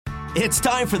It's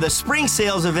time for the spring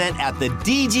sales event at the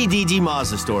DGDG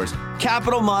Mazda stores.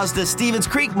 Capital Mazda, Stevens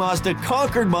Creek Mazda,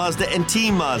 Concord Mazda, and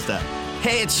Team Mazda.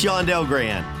 Hey, it's Shondell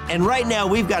Grand. And right now,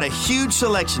 we've got a huge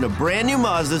selection of brand new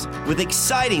Mazdas with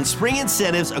exciting spring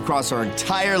incentives across our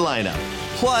entire lineup.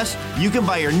 Plus, you can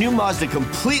buy your new Mazda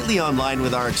completely online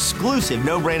with our exclusive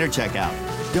no-brainer checkout.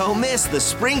 Don't miss the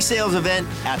spring sales event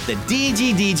at the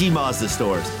DGDG Mazda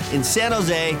stores in San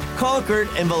Jose, Concord,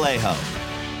 and Vallejo.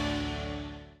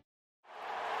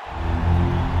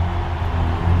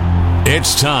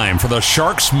 It's time for the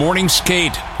Sharks Morning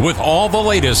Skate with all the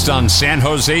latest on San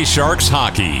Jose Sharks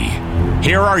hockey.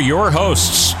 Here are your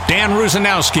hosts, Dan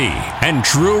Rusanowski and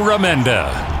Drew Remenda.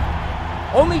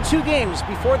 Only 2 games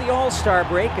before the All-Star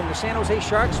break, and the San Jose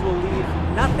Sharks will leave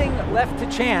nothing left to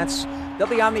chance. They'll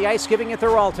be on the ice giving it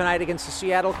their all tonight against the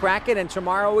Seattle Kraken and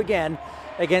tomorrow again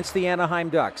against the Anaheim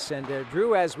Ducks. And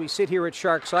Drew, as we sit here at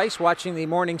Sharks Ice watching the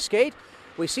morning skate,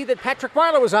 we see that Patrick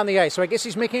Marleau is on the ice, so I guess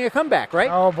he's making a comeback, right?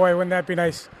 Oh, boy, wouldn't that be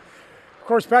nice? Of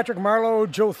course, Patrick Marleau,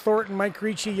 Joe Thornton, Mike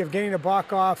Ricci, Evgeny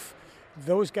Nabokov,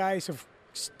 those guys have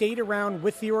stayed around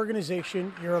with the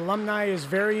organization. Your alumni is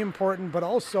very important, but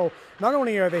also not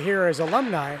only are they here as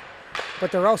alumni,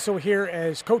 but they're also here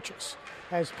as coaches.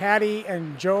 As Patty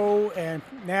and Joe and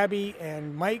Nabby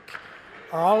and Mike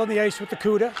are all on the ice with the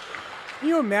CUDA. Can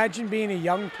you imagine being a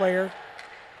young player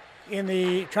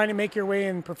trying to make your way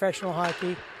in professional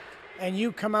hockey, and you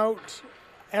come out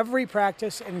every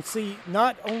practice and see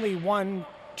not only 1,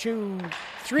 2,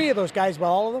 3 of those guys, but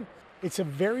all of them? It's a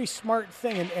very smart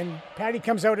thing, and Patty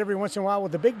comes out every once in a while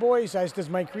with the big boys, as does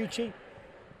Mike Ricci.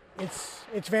 It's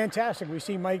fantastic. We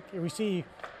see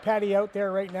Patty out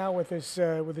there right now with his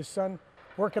son,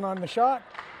 working on the shot,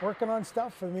 working on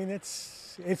stuff. I mean,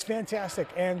 it's fantastic,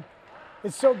 and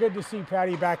it's so good to see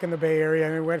Patty back in the Bay Area. I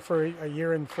mean, we went for a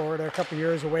year in Florida, a couple of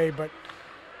years away, but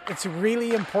it's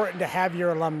really important to have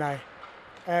your alumni,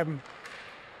 and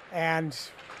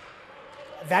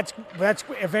that's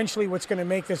eventually what's going to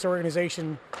make this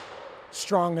organization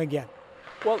strong again.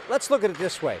 Well, let's look at it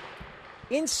this way.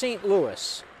 In St.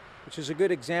 Louis, which is a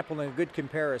good example and a good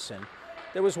comparison,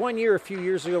 there was one year a few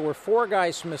years ago where 4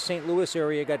 guys from the St. Louis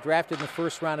area got drafted in the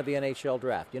first round of the NHL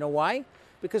draft. You know why?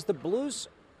 Because the Blues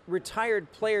retired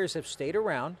players have stayed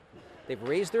around. They've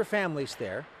raised their families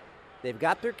there. They've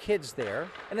got their kids there.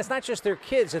 And it's not just their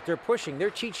kids that they're pushing. They're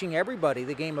teaching everybody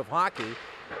the game of hockey.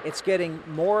 It's getting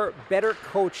better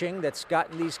coaching that's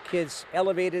gotten these kids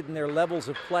elevated in their levels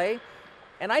of play.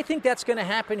 And I think that's going to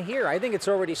happen here. I think it's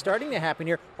already starting to happen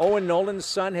here. Owen Nolan's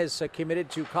son has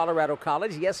committed to Colorado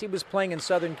College. Yes, he was playing in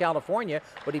Southern California,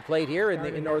 but he played here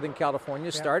in Northern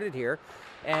California, started here.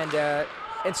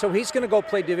 And so he's going to go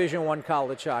play Division I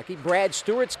college hockey. Brad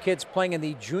Stewart's kids playing in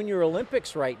the Junior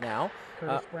Olympics right now.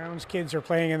 Curtis Brown's kids are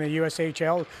playing in the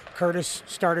USHL. Curtis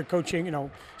started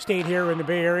coaching, stayed here in the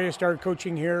Bay Area, started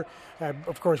coaching here.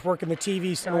 Of course, working the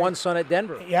TV side. And one son at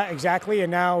Denver. Yeah, exactly.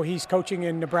 And now he's coaching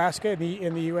in Nebraska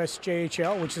in the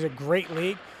USJHL, which is a great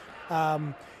league.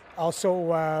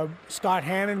 Also, Scott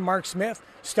Hannon, Mark Smith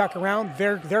stuck around.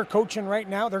 They're coaching right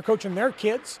now. They're coaching their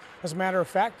kids, as a matter of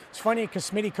fact. It's funny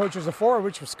because Smitty coaches the forward,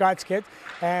 which was Scott's kid,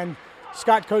 and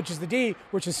Scott coaches the D,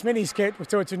 which is Smitty's kid.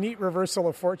 So it's a neat reversal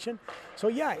of fortune. So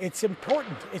yeah, it's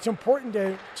important. It's important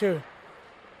to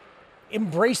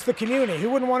embrace the community. Who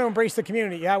wouldn't want to embrace the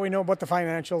community? Yeah, we know about the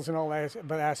financials and all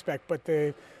that aspect, but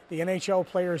the NHL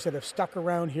players that have stuck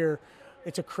around here,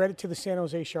 it's a credit to the San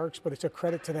Jose Sharks, but it's a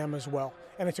credit to them as well.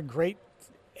 And it's a great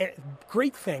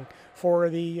thing for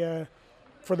the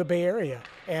Bay Area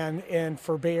and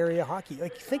for Bay Area hockey.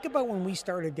 Like, think about when we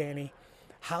started, Danny,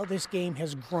 how this game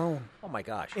has grown. Oh my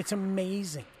gosh. It's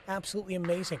amazing. Absolutely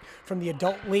amazing. From the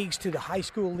adult leagues to the high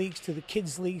school leagues to the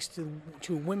kids leagues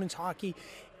to women's hockey,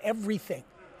 everything.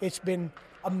 It's been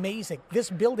amazing. This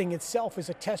building itself is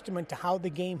a testament to how the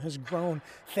game has grown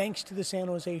thanks to the San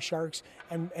Jose Sharks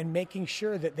and making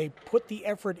sure that they put the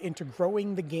effort into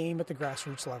growing the game at the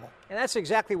grassroots level. And that's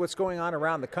exactly what's going on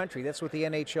around the country. That's what the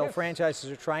NHL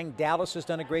franchises are trying. Dallas has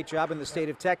done a great job in the state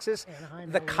of Texas.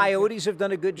 Anaheim, the Coyotes have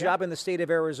done a good job in the state of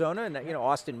Arizona, and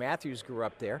Austin Matthews grew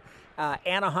up there.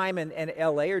 Anaheim and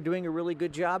LA are doing a really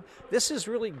good job. This is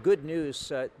really good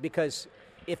news because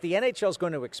if the NHL is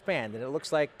going to expand, and it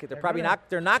looks like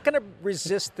they're not going to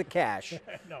resist the cash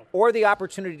or the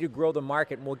opportunity to grow the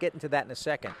market, and we'll get into that in a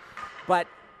second. But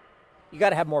you got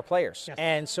to have more players. Yes.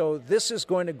 And so this is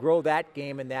going to grow that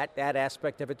game and that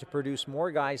aspect of it to produce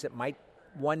more guys that might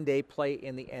one day play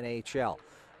in the NHL.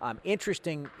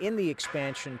 Interesting in the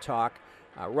expansion talk,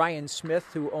 Ryan Smith,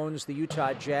 who owns the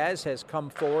Utah Jazz, has come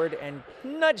forward and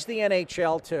nudged the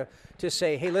NHL to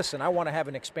say, hey, listen, I want to have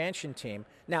an expansion team.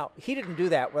 Now, he didn't do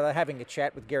that without having a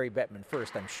chat with Gary Bettman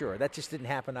first, I'm sure. That just didn't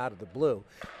happen out of the blue.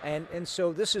 And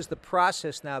so this is the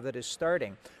process now that is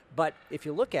starting. But if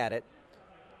you look at it,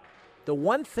 the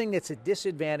one thing that's a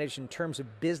disadvantage in terms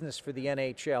of business for the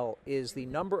NHL is the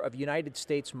number of United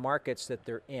States markets that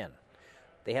they're in.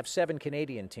 They have 7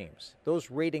 Canadian teams.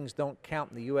 Those ratings don't count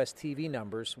in the U.S. TV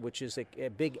numbers, which is a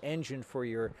big engine for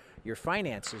your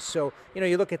finances. So,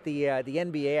 you look at the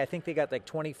NBA, I think they got like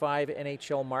 25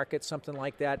 NHL markets, something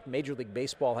like that. Major League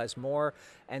Baseball has more.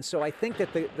 And so I think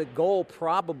that the goal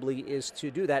probably is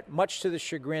to do that, much to the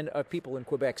chagrin of people in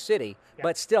Quebec City. Yeah.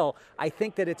 But still, I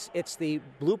think that it's the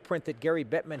blueprint that Gary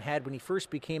Bettman had when he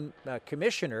first became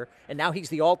commissioner, and now he's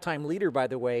the all-time leader, by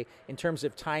the way, in terms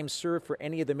of time served for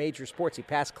any of the major sports. He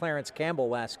passed Clarence Campbell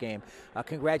last game.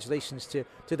 Congratulations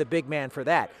to the big man for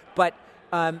that. But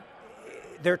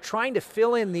they're trying to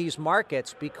fill in these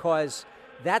markets because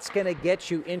that's going to get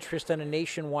you interest on a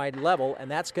nationwide level, and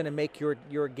that's going to make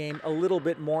your game a little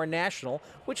bit more national,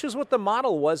 which is what the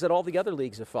model was that all the other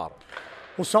leagues have followed.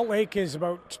 Well, Salt Lake is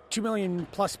about 2 million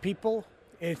plus people.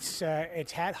 It's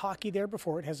had hockey there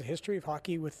before. It has a history of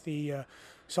hockey with the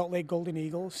Salt Lake Golden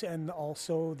Eagles and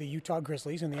also the Utah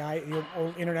Grizzlies and the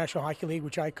old International Hockey League,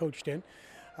 which I coached in.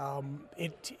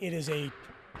 It is a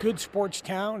good sports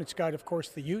town. It's got, of course,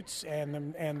 the Utes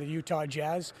and the Utah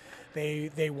Jazz.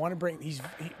 They want to bring these.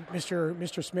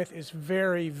 Mr. Smith is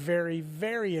very, very,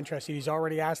 very interested. He's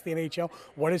already asked the NHL,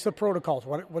 what is the protocols?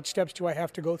 What steps do I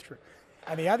have to go through?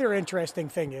 And the other interesting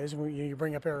thing is, when you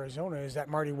bring up Arizona, is that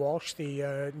Marty Walsh,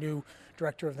 the new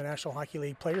director of the National Hockey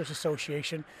League Players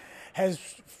Association, has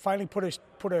finally put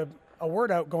a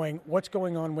word out going, what's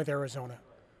going on with Arizona?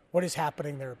 What is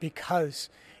happening there? Because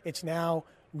it's now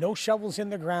no shovels in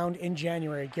the ground in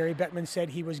January. Gary Bettman said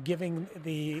he was giving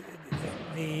the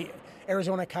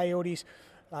Arizona Coyotes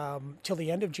till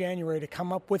the end of January to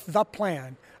come up with the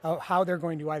plan of how they're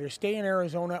going to either stay in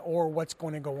Arizona or what's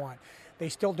going to go on. They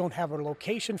still don't have a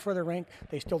location for the rink.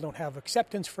 They still don't have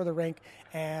acceptance for the rink.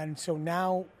 And so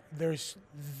now there's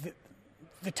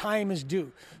the time is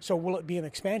due. So will it be an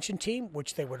expansion team,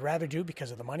 which they would rather do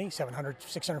because of the money, $750,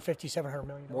 $700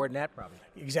 million? More than that, probably.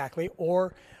 Exactly.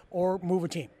 Or move a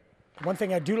team. One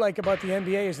thing I do like about the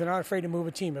NBA is they're not afraid to move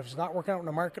a team. If it's not working out in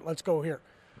the market, let's go here.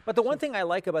 But the one thing I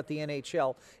like about the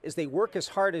NHL is they work as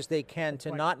hard as they can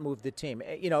to not move the team.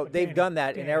 They've done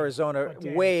that in Arizona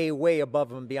way, way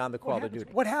above and beyond the call of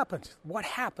duty. What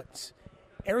happens?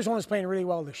 Arizona's playing really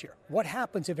well this year. What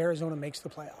happens if Arizona makes the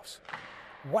playoffs?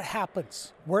 What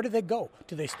happens? Where do they go?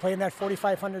 Do they play in that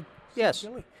 4,500? Yes.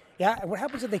 Really? Yeah, and what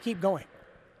happens if they keep going?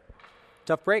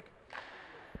 Tough break.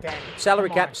 Salary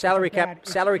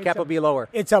cap will be lower.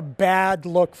 It's a bad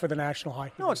look for the National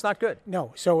Hockey League. No, it's not good.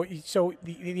 No, so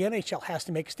the NHL has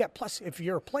to make a step. Plus, if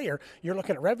you're a player, you're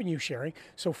looking at revenue sharing.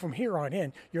 So from here on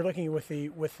in, you're looking with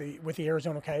the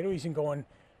Arizona Coyotes and going,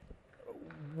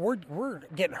 we're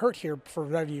getting hurt here for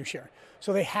revenue sharing.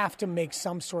 So they have to make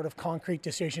some sort of concrete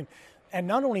decision. And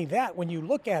not only that, when you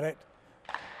look at it,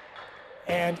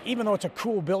 and even though it's a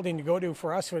cool building to go to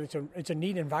for us, it's a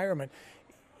neat environment.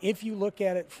 If you look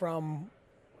at it from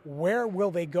where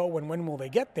will they go and when will they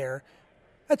get there,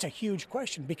 that's a huge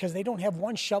question because they don't have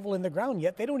one shovel in the ground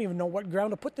yet. They don't even know what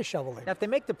ground to put the shovel in. Now, if they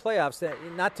make the playoffs,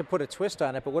 not to put a twist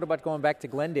on it, but what about going back to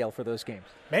Glendale for those games?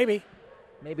 Maybe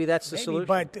that's the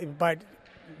solution. But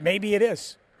maybe it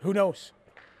is. Who knows?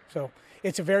 So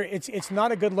it's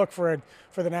not a good look for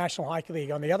the National Hockey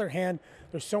League. On the other hand,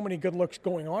 there's so many good looks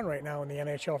going on right now in the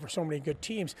NHL for so many good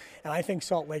teams, and I think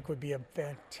Salt Lake would be a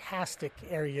fantastic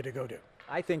area to go to.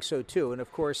 I think so too. And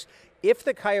of course, if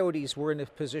the Coyotes were in a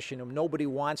position of nobody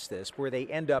wants this, where they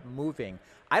end up moving,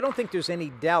 I don't think there's any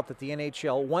doubt that the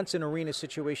NHL, once an arena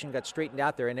situation got straightened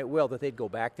out there, and it will, that they'd go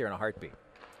back there in a heartbeat.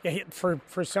 Yeah,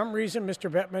 for some reason, Mr.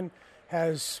 Bettman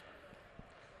has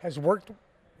worked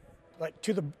like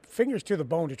to the fingers to the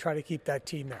bone to try to keep that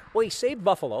team there. Well, he saved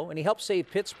Buffalo, and he helped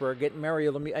save Pittsburgh.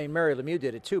 Mario Lemieux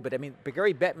did it too. But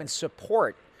Gary Bettman's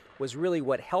support was really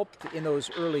what helped in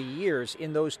those early years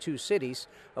in those two cities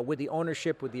with the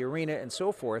ownership, with the arena, and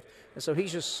so forth. And so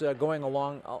he's just going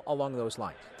along those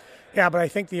lines. Yeah, but I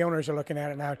think the owners are looking at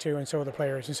it now too, and so are the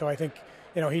players. And so I think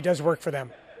he does work for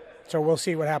them. So we'll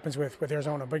see what happens with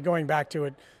Arizona. But going back to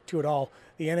it all,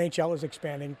 the NHL is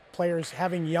expanding. Players,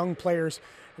 having young players,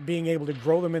 being able to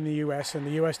grow them in the U.S. and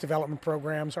the U.S. development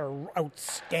programs are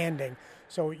outstanding.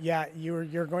 So yeah,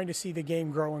 you're going to see the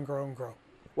game grow and grow and grow.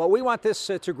 Well, we want this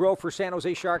to grow for San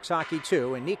Jose Sharks hockey,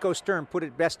 too. And Nico Sturm put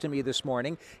it best to me this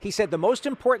morning. He said the most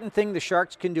important thing the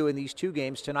Sharks can do in these two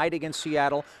games, tonight against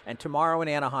Seattle and tomorrow in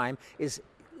Anaheim, is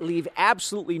leave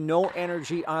absolutely no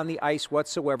energy on the ice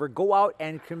whatsoever. Go out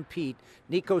and compete.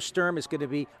 Nico Sturm is going to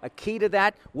be a key to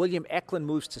that. William Eklund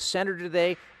moves to center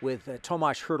today with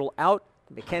Tomas Hertl out.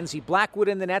 Mackenzie Blackwood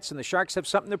in the nets, and the Sharks have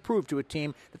something to prove to a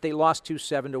team that they lost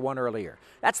 7-1 earlier.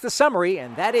 That's the summary,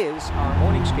 and that is our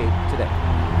morning skate today.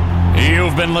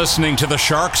 You've been listening to the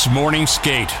Sharks Morning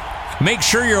Skate. Make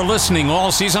sure you're listening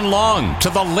all season long to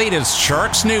the latest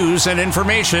Sharks news and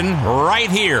information right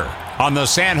here on the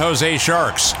San Jose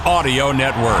Sharks Audio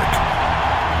Network.